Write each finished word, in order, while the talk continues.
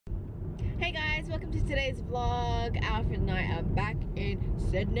Hey guys, welcome to today's vlog. Alfred and I are back in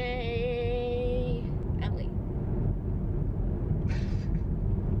Sydney. Aren't we?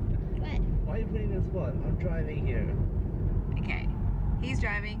 What? Why are you putting this spot? I'm driving here. Okay, he's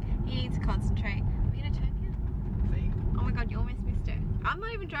driving. He needs to concentrate. Are we gonna turn here? See? Oh my god, you almost missed it. I'm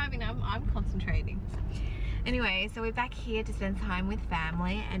not even driving, I'm concentrating. Anyway, so we're back here to spend time with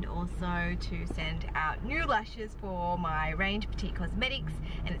family and also to send out new lashes for my range, Petite Cosmetics,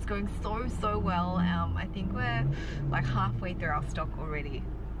 and it's going so well. I think we're like halfway through our stock already.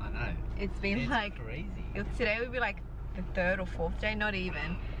 I know. It's been like crazy. Today would be like the third or fourth day, not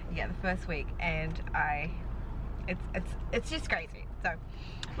even. Yeah, the first week, and it's just crazy. So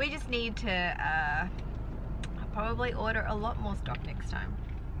we just need to probably order a lot more stock next time.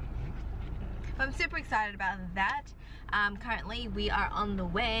 I'm super excited about that. Currently we are on the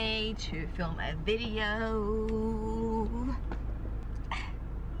way to film a video.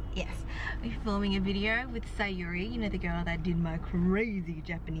 Yes, we're filming a video with Sayuri, you know, the girl that did my crazy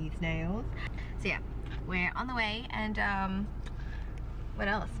Japanese nails. So yeah, we're on the way, and what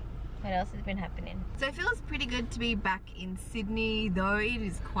else? What else has been happening? So it feels pretty good to be back in Sydney, though it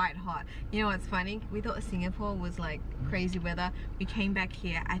is quite hot. You know what's funny? We thought Singapore was like crazy weather. We came back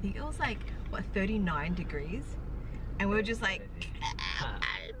here, I think it was like, what, 39 degrees? And we were just like,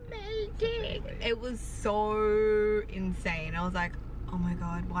 amazing. It was so insane. I was like, oh my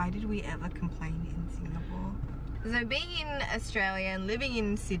god, why did we ever complain in Singapore? So being in Australia and living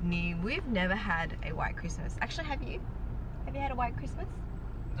in Sydney, we've never had a white Christmas. Actually, have you? Have you had a white Christmas?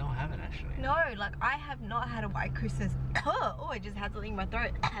 No, I haven't actually. No, like I have not had a white Christmas. Oh, I just had something in my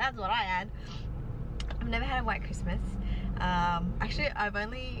throat. That's what I had. I've never had a white Christmas. Actually, I've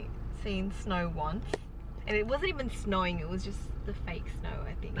only seen snow once. And it wasn't even snowing, it was just the fake snow,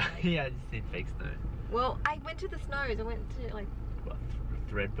 I think. Like, yeah, I just seen fake snow. well, I went to the snows. I went to like... What,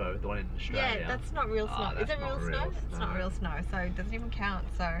 Threadbow, the one in Australia? Yeah, that's not real snow. Is it real snow? It's not real snow, so it doesn't even count.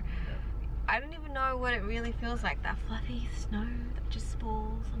 So yeah. I don't even know what it really feels like. That fluffy snow that just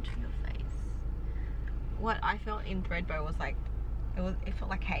falls onto your face. What I felt in Threadbow was like, it felt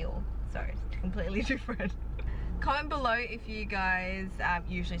like hail. So it's completely different. Comment below if you guys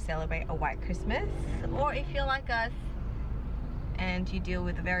usually celebrate a white Christmas, or if you're like us and you deal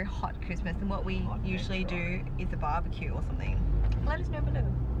with a very hot Christmas, and what we usually do is a barbecue or something. Let us know below.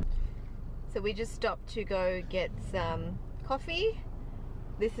 So we just stopped to go get some coffee.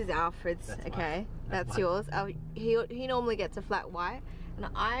 This is Alfred's, okay? That's yours. He normally gets a flat white, and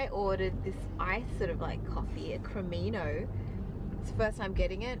I ordered this ice sort of like coffee, a Cremino. It's the first time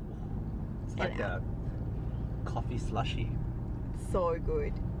getting it. It's like a coffee slushy. So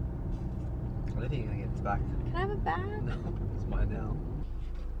good. I don't think you're gonna get it back. Can I have a bag? No, it's mine now.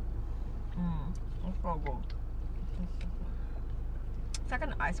 It's so good. It's like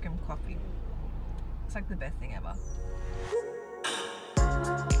an ice cream coffee. It's like the best thing ever.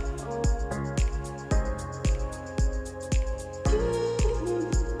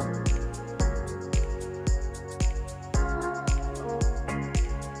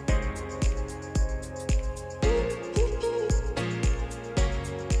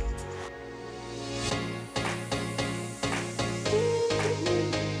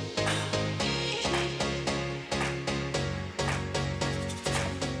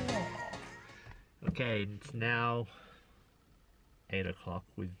 Okay, it's now 8 o'clock.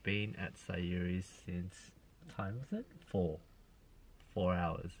 We've been at Sayuri's since, what time was it? 4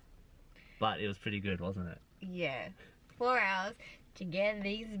 hours. But it was pretty good, wasn't it? Yeah. 4 hours to get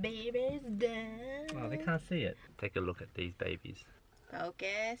these babies done. Oh, they can't see it. Take a look at these babies.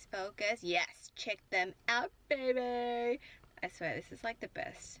 Focus, focus. Yes, check them out, baby. I swear, this is like the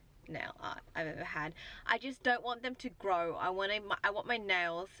best nail art I've ever had. I just don't want them to grow. I want my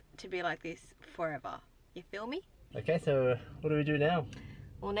nails to be like this forever. You feel me? Okay, so what do we do now?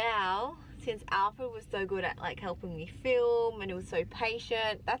 Well, now, since Alfred was so good at like helping me film, and he was so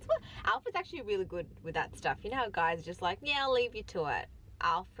patient, that's what Alfred's actually really good with, that stuff. You know how guys are just like, yeah, I'll leave you to it.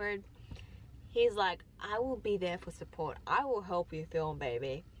 Alfred, he's like, I will be there for support. I will help you film,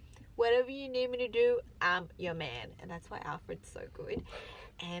 baby. Whatever you need me to do, I'm your man. And that's why Alfred's so good.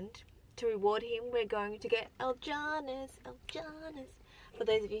 And to reward him, we're going to get El Jana's. El Jana's. For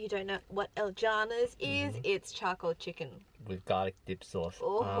those of you who don't know what El Jana's is, it's charcoal chicken with garlic dip sauce.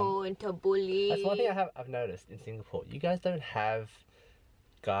 Oh, and tabbouleh. That's one thing I've noticed in Singapore. You guys don't have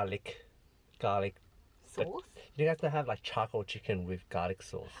garlic sauce? You guys don't have like charcoal chicken with garlic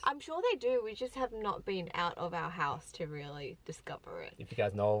sauce. I'm sure they do. We just have not been out of our house to really discover it. If you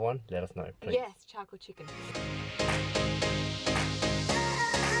guys know of one, let us know, please. Yes, charcoal chicken.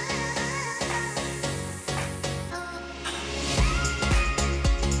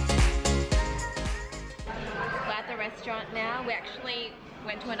 restaurant now. We actually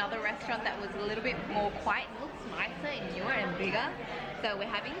went to another restaurant that was a little bit more quiet, it looks nicer and newer and bigger. So we're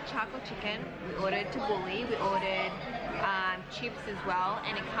having charcoal chicken. We ordered tabbouleh, we ordered chips as well,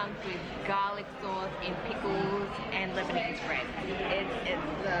 and it comes with garlic sauce and pickles and Lebanese bread. It's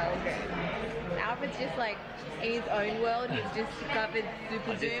so good. Alfred's just like in his own world. He's just discovered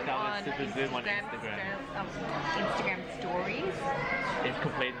Super Zoom on Instagram stories. It's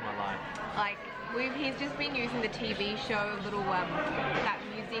completed my life. Like, he's just been using the TV show, little that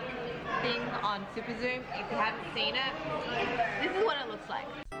music thing on Super Zoom. If you haven't seen it, this is what it looks like.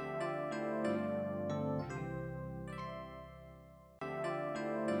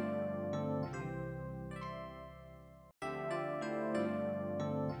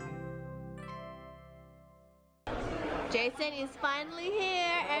 Jason is finally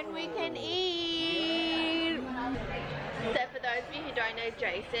here and we can eat. So for those of you who don't know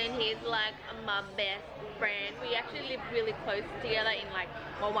Jason, he's like my best friend. We actually live really close together in like,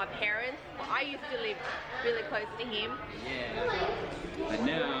 well, my parents. I used to live really close to him. Yeah. But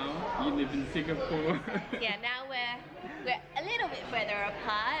now you live in Singapore. Yeah, now we're a little bit further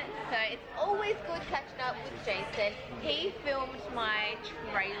apart. So it's always good catching up with Jason. He filmed my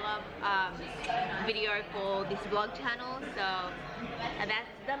trailer video for this vlog channel. So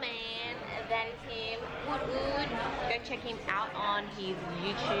that's the man. That is him. Wood. Go check him out on his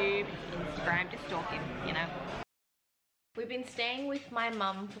YouTube, Instagram, just stalk him, you know. We've been staying with my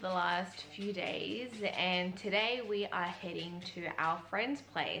mum for the last few days, and today we are heading to our friend's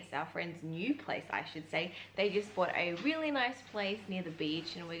place, our friend's new place I should say. They just bought a really nice place near the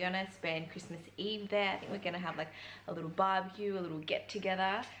beach and we're gonna spend Christmas Eve there. I think we're gonna have like a little barbecue, a little get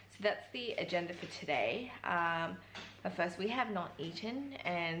together. So that's the agenda for today. But first, we have not eaten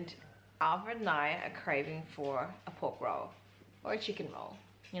and Alfred and I are craving for a pork roll or a chicken roll,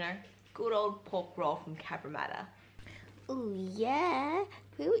 you know, good old pork roll from Cabramatta. Oh yeah,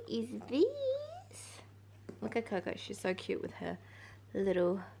 who is this? Look at Coco, she's so cute with her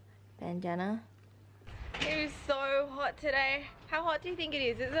little bandana. It is so hot today. How hot do you think it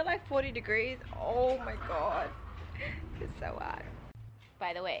is? Is it like 40 degrees? Oh my god, it's so hot.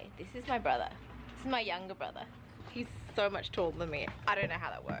 By the way, this is my brother. This is my younger brother. He's so much taller than me. I don't know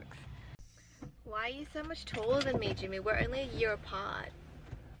how that works. Why are you so much taller than me, Jimmy? We're only a year apart.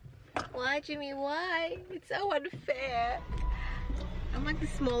 Why, Jimmy? Why? It's so unfair. I'm like the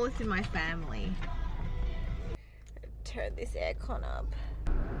smallest in my family. Turn this aircon up.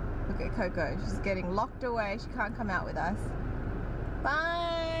 Okay, Coco, she's getting locked away. She can't come out with us.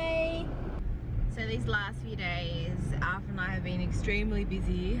 Bye! So these last few days, Alf and I have been extremely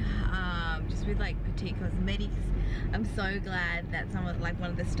busy, just with like Petite Cosmetics. I'm so glad that one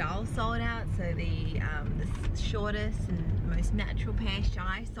of the styles sold out. So the shortest and most natural pair,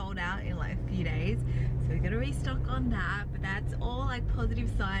 Shy, sold out in like a few days. So we got to restock on that. But that's all like positive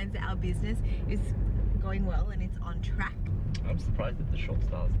signs that our business is going well and it's on track. I'm surprised that the short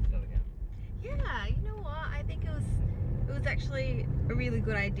styles are selling out. Yeah, you know what? I think it was actually a really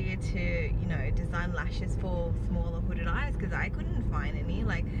good idea to, you know, design lashes for smaller hooded eyes, because I couldn't find any.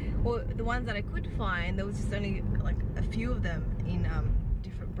 Like, well, the ones that I could find, there was just only like a few of them in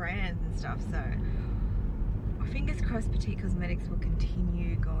different brands and stuff. So fingers crossed Petite Cosmetics will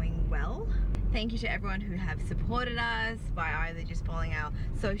continue going well. Thank you to everyone who have supported us by either just following our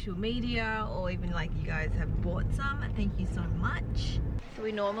social media or even like you guys have bought some. Thank you so much. So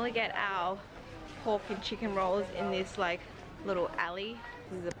we normally get our pork and chicken rolls in this like little alley.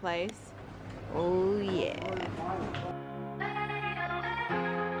 This is a place. Oh yeah.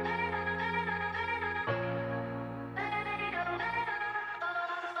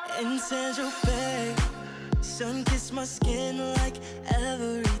 In Central Bay, sun kissed my skin like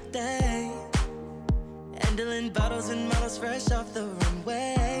every day. Handling bottles and models fresh off the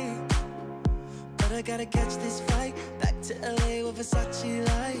runway. But I gotta catch this flight back to LA with Versace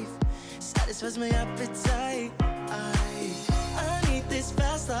life. Satisfies my appetite. I need this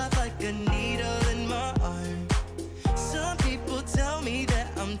fast life like a needle in my arm. Some people tell me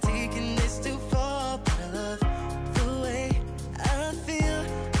that I'm taking this too far, but I love the way I feel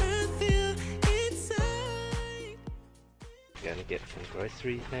inside. Gonna get some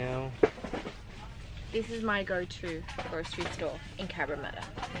groceries now. This is my go-to grocery store in Cabramatta.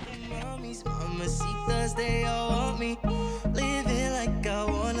 Mamacitas, they all want me. Living like I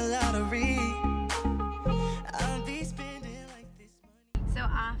won a lottery. I'll be spending like this money. So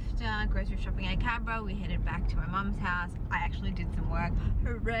after grocery shopping at Cabra, we headed back to my mum's house. I actually did some work.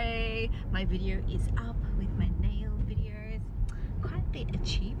 Hooray! My video is up with my nail videos. Quite a bit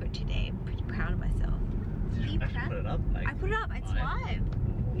achiever today. I'm pretty proud of myself. Did you actually put it up? Like, I put it up. It's live.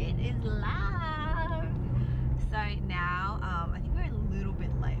 It is live. So now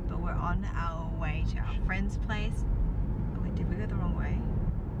on our way to our friend's place. Oh, wait, did we go the wrong way?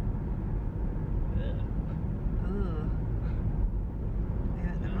 Ooh. We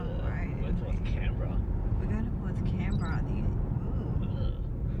went the wrong way. We're towards Canberra. We're going towards Canberra, I think. Ooh.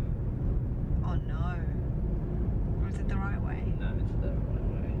 Oh no. Or is it the right way? No, it's the right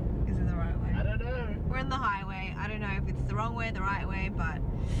way. Is it the right way? I don't know. We're in the highway. I don't know if it's the wrong way or the right way, but...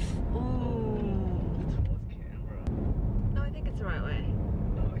 Ooh. Towards Canberra. No, I think it's the right way.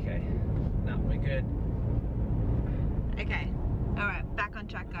 Oh, okay. No, we're good. Okay. Alright, back on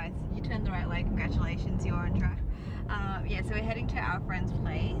track, guys. You turned the right way. Congratulations, you're on track. Yeah, so we're heading to our friend's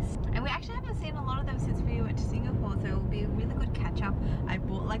place. And we actually haven't seen a lot of them since we went to Singapore, so it will be a really good catch up. I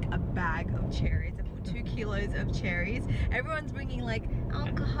bought like a bag of cherries. I bought 2 kilos of cherries. Everyone's bringing like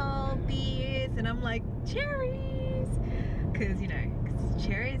alcohol, beers, and I'm like, cherries! Because, you know,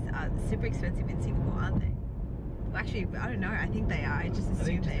 cherries are super expensive in Singapore, aren't they? Well, actually, I don't know. I think they are. I just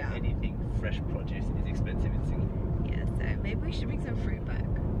assume they are. Anything fresh produce is expensive in Singapore. Yeah, so maybe we should bring some fruit back.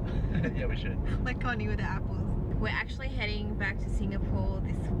 Yeah, we should. Like Connie with the apples. We're actually heading back to Singapore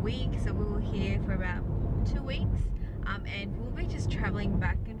this week, so we were here for about 2 weeks, and we'll be just traveling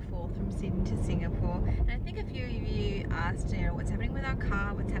back and forth from Sydney to Singapore. And I think a few of you asked, you know, what's happening with our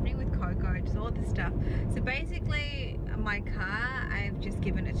car, what's happening with Coco, just all this stuff. So basically, my car, I've just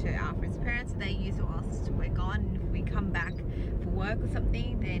given it to Alfred's parents, so they use it whilst we're gone. And if we come back for work or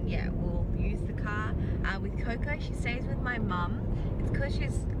something, then yeah, we'll use the car. With Coco, she stays with my mum. It's because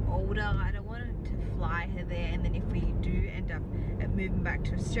she's older. I don't want to fly her there, and then if we do end up moving back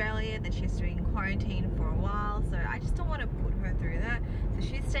to Australia, then she has to be in quarantine for a while, so I just don't want to put her through that. So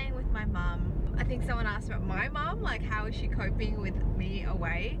she's staying with my mum. I think someone asked about my mum, like how is she coping with me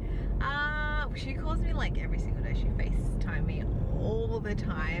away? She calls me like every single day. She FaceTime me all the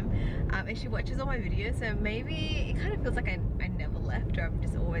time, and she watches all my videos, so maybe it kind of feels like I never left her. I'm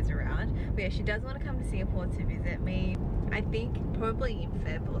just always around. But yeah, she does want to come to Singapore to visit me. I think probably in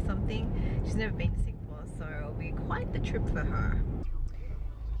Feb or something. She's never been to Singapore, so it'll be quite the trip for her.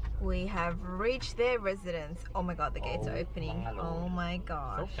 We have reached their residence. Oh my god, the gates are opening. Oh my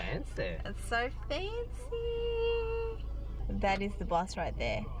gosh. So fancy. It's so fancy. That is the boss right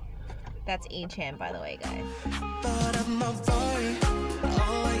there. That's E-Chan, by the way, guys. Thought of my Rarri,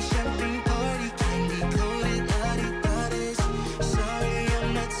 always champagne party, candy coated lottie-dotties. Sorry,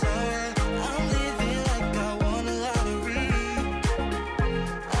 I'm not sorry. I'm living like I won a lottery.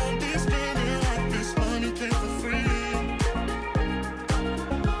 I'll be spending like this money came for free.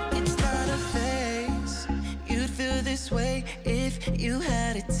 It's not a phase. You'd feel this way if you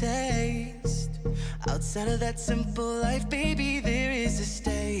had a taste. Outside of that simple life, baby, there is a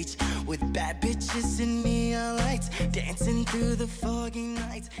stage with bad bitches and neon lights, dancing through the foggy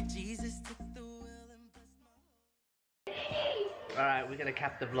nights. Jesus took the wheel and blessed my... Alright, we're gonna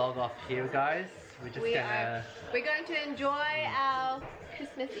cap the vlog off here, guys. We're going to enjoy our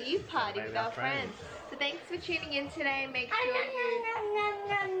Christmas Eve party with our friends. So thanks for tuning in today. Make sure you...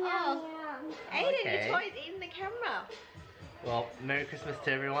 Oh, Aiden, your toy's in the camera. Well, Merry Christmas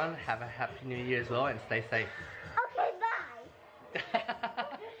to everyone. Have a Happy New Year as well, and stay safe. Okay, bye.